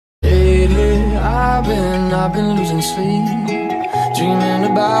I've been losing sleep,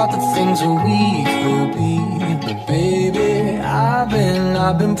 dreaming about the things that we could be. But baby, I've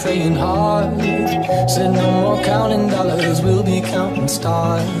been praying hard. Said no more counting dollars, we'll be counting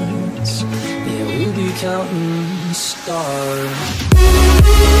stars. Yeah, we'll be counting stars.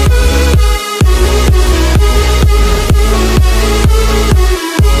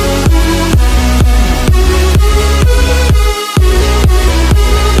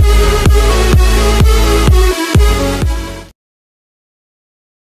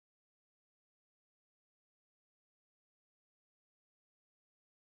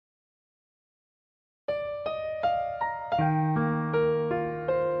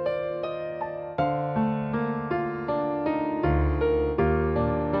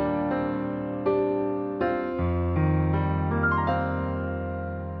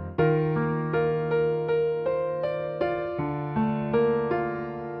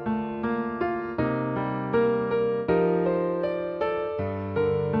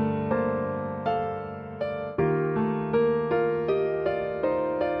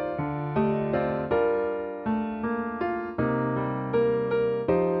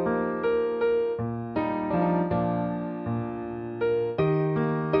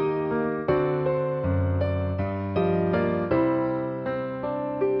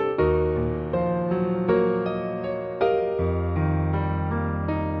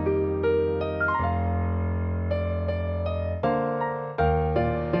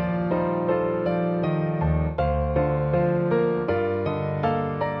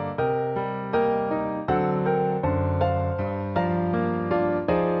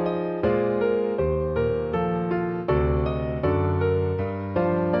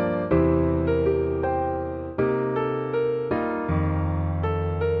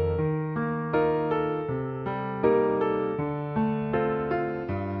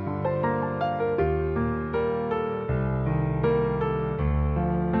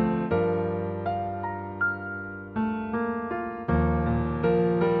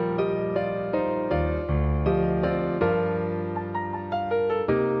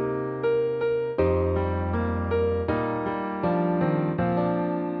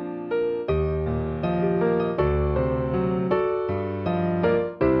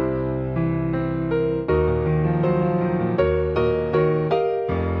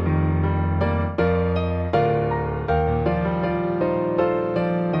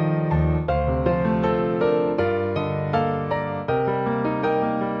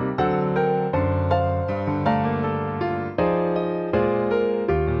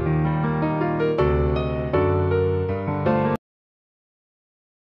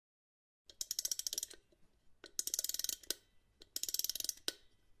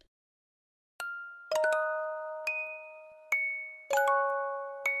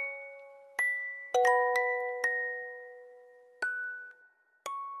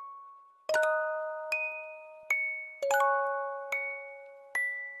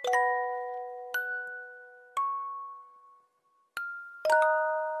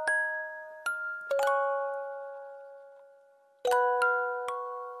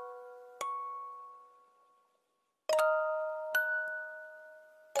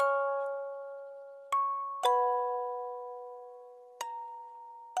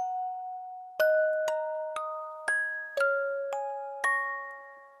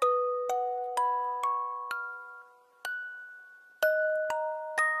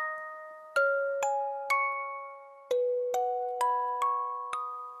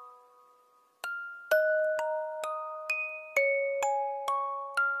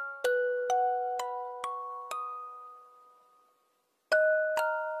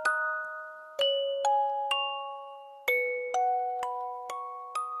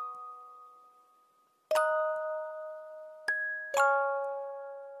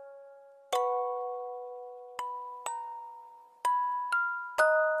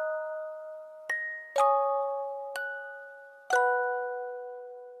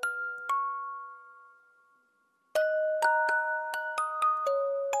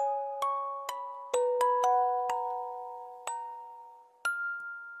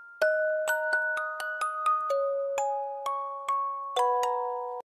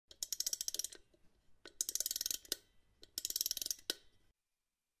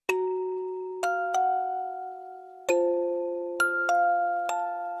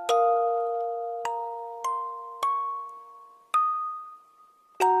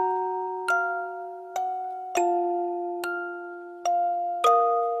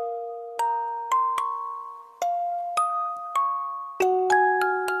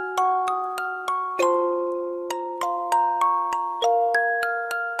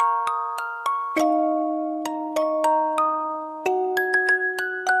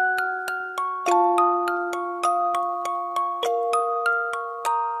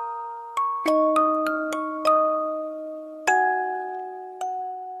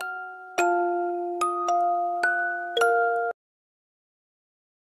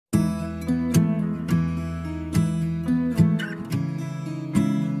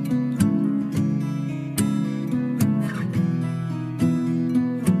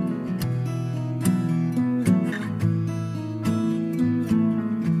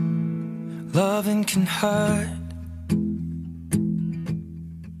 Loving can hurt.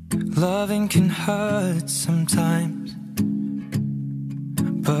 Loving can hurt sometimes,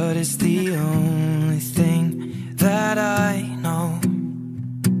 but it's the only thing that I know.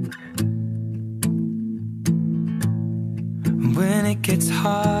 When it gets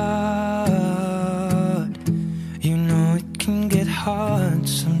hard, you know it can get hard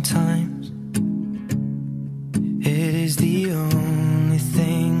sometimes. It is the only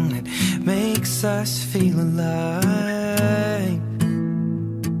thing that makes us feel alive.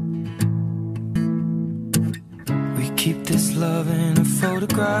 We keep this love in a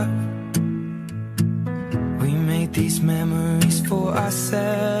photograph. We made these memories for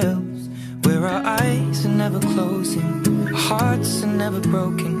ourselves, where our eyes are never closing, our hearts are never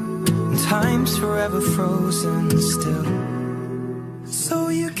broken, and time's forever frozen still. So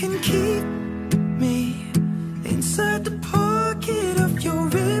you can keep me inside the pocket of your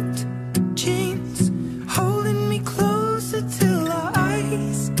ripped jeans, holding me closer till our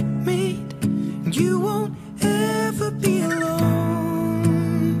eyes meet. You won't ever be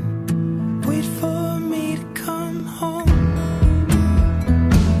alone. Wait for me to come home.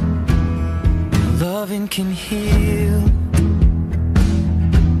 Loving can heal.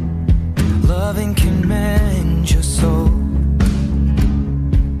 Loving can mend your soul,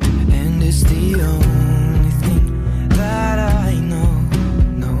 and it's the only thing that I know.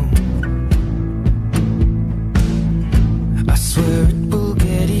 I swear it will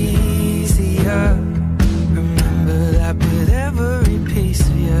get easier. Remember that with every piece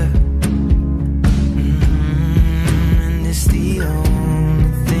of you. And it's the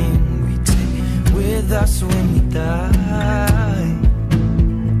only thing we take with us when we die.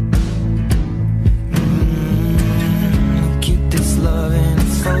 We keep this love in a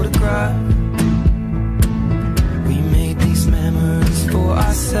photograph. We made these memories for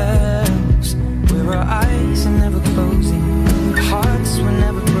ourselves, where our eyes are never closing, our hearts were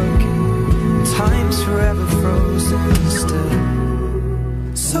never broken, time's forever frozen still.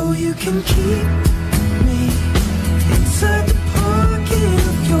 So you can keep me inside the pocket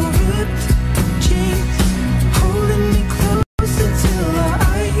of your ripped jeans, holding me closer till our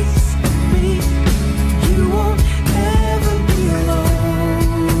eyes meet. You won't ever be alone.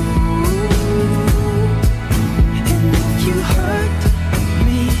 And if you hurt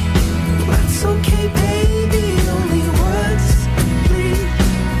me, that's okay, baby. Only words bleed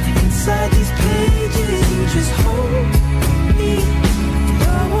inside these pages. You just hold me.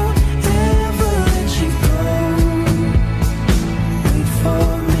 I won't ever let you go. Wait for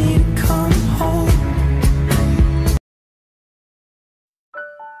me to come home.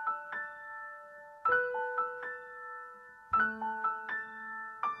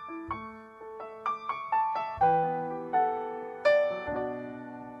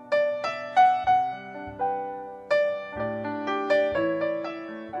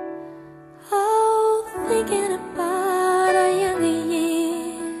 Oh, thinking about our younger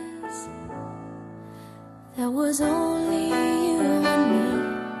years, there was only you and me.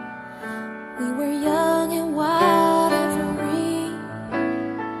 We were young and wild and free.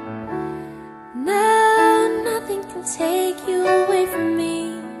 Now nothing can take you away from me.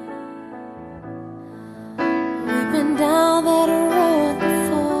 We've been down that road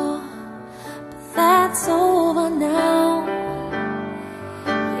before, but that's over now.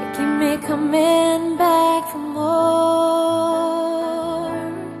 You keep me coming back for more.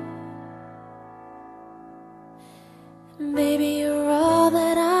 Baby, you're all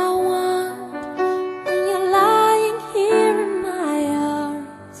that I want. When you're lying here in my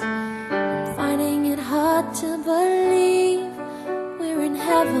arms, I'm finding it hard to believe we're in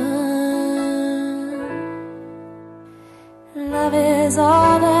heaven. Love is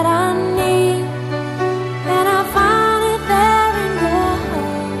all that I need, and I found it there in your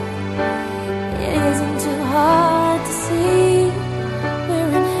heart. It isn't too hard to see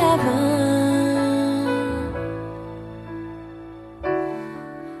we're in heaven.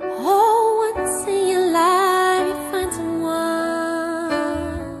 Oh, once in your life you find someone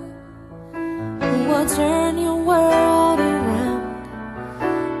who will turn your world around,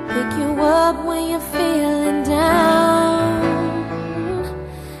 pick you up when you're feeling down.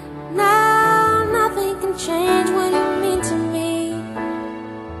 Now nothing can change what you mean to me.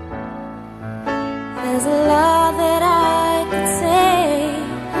 There's a lot that I could say,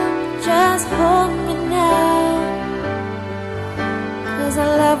 but just hold me now, 'cause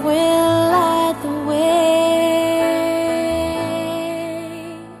our love will light the way.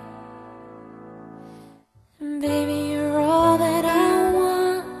 Baby, you're all that I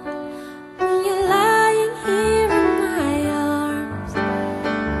want. When you're lying here in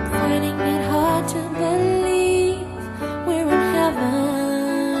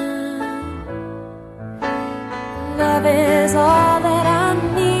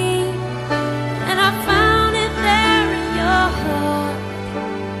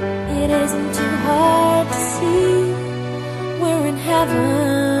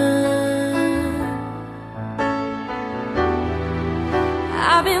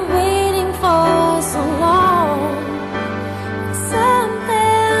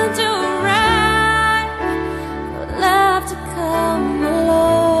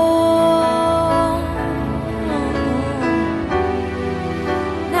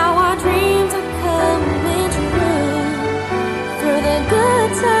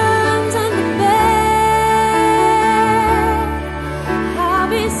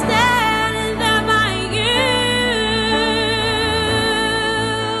stay.